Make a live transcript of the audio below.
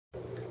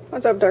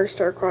What's up, Dark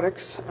Star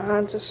Aquatics?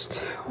 I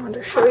just wanted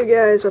to show you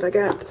guys what I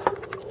got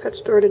at the pet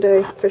store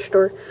today, fish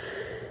store.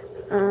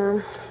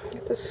 Got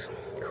this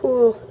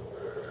cool,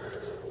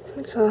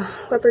 it's a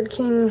Leopard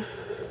King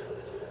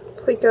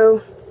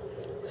Pleco.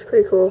 It's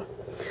pretty cool.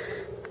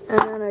 And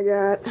then I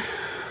got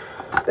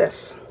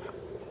this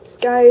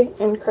guy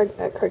on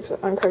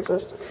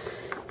Craigslist.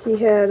 He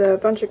had a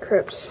bunch of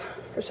crypts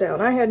for sale,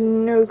 and I had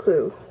no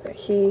clue that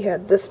he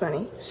had this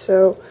many.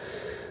 So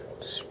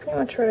that's pretty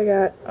much what I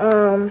got.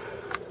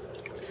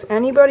 If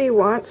anybody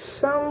wants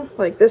some,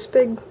 like this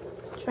big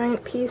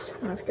giant piece, I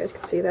don't know if you guys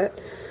can see that.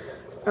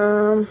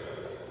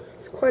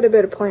 It's quite a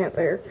bit of plant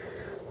there.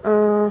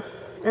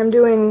 I'm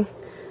doing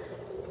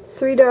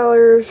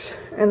 $3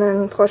 and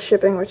then plus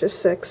shipping, which is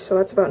 $6, so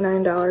that's about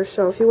 $9.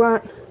 So if you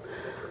want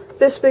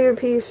this bigger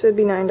piece, it'd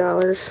be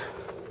 $9.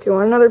 If you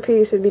want another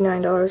piece, it'd be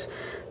 $9.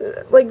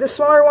 Like the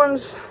smaller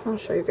ones, I'll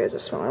show you guys a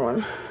smaller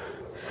one.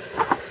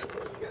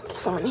 Got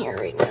some in here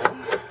right now.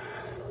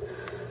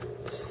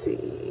 Let's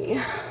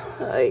see,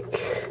 like,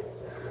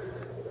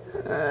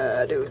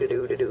 no,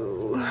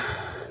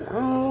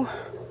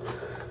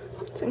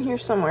 it's in here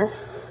somewhere.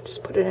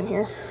 Just put it in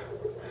here.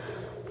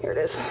 Here it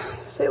is.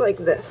 Say like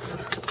this.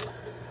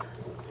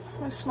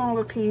 This small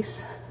of a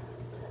piece,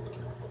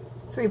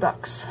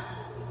 $3.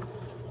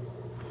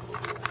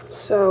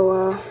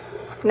 So,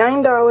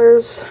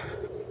 $9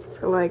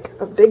 for like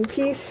a big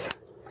piece,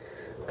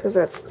 because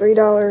that's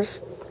 $3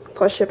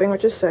 plus shipping,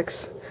 which is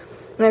 $6.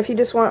 And if you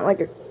just want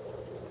like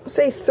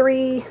say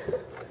 3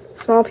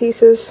 small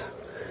pieces,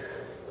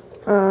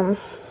 I'll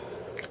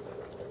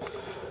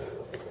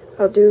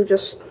do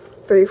just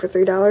 3 for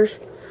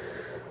 $3.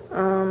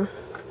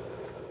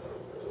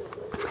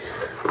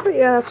 But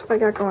yeah, that's what I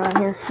got going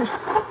on here.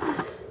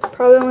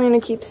 Probably only gonna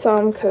keep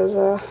some because,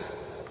 well,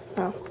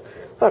 a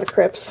lot of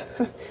crypts.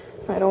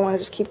 I don't want to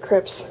just keep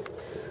crypts.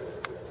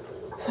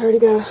 So I already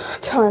got a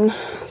ton.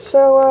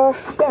 So,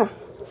 yeah.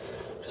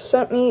 Just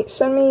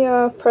send me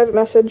a private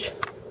message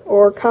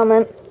or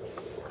comment.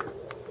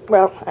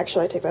 Well,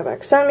 actually, I take that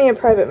back. Send me a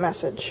private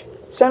message.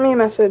 Send me a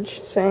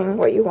message saying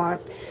what you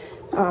want.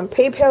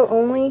 PayPal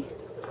only.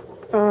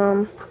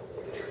 I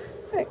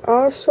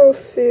also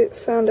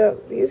found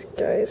out these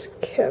guys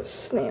have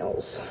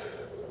snails.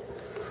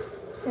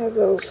 I have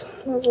those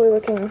lovely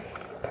looking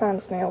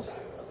pond snails.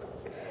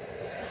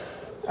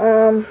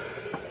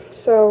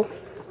 So,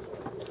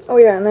 oh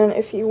yeah, and then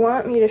if you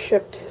want me to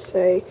ship to,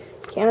 say,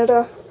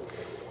 Canada,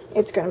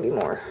 it's gonna be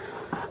more.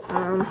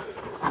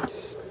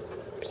 Just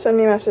send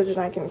me a message and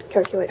I can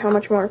calculate how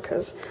much more,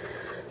 because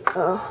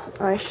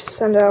I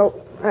sent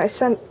out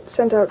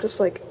just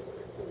like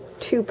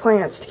 2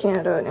 plants to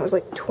Canada, and it was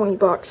like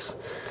 $20.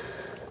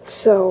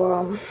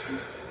 So,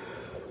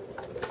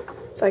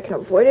 if I can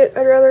avoid it,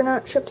 I'd rather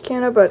not ship to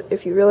Canada, but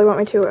if you really want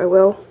me to, I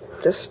will.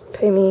 Just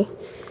pay me,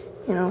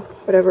 you know,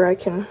 whatever I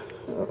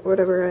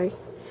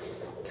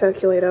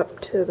calculate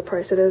up to the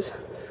price it is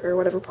for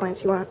whatever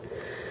plants you want.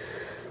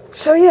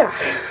 So yeah,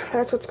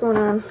 that's what's going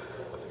on.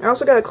 I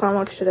also got a clown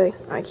roach today.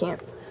 I can't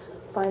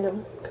find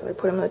him because I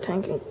put him in the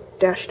tank and he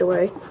dashed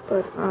away.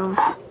 But,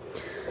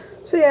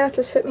 so yeah,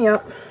 just hit me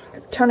up.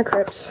 Got a ton of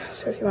crypts,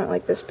 so if you want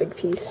like this big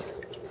piece,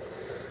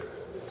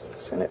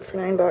 send it for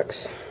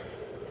 $9.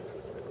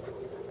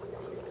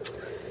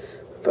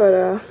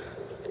 But,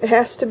 it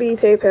has to be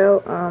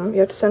PayPal. You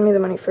have to send me the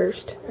money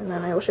first, and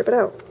then I will ship it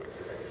out.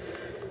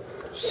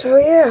 So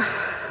yeah.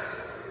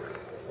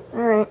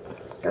 Alright,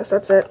 guess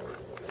that's it.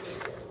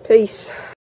 Peace.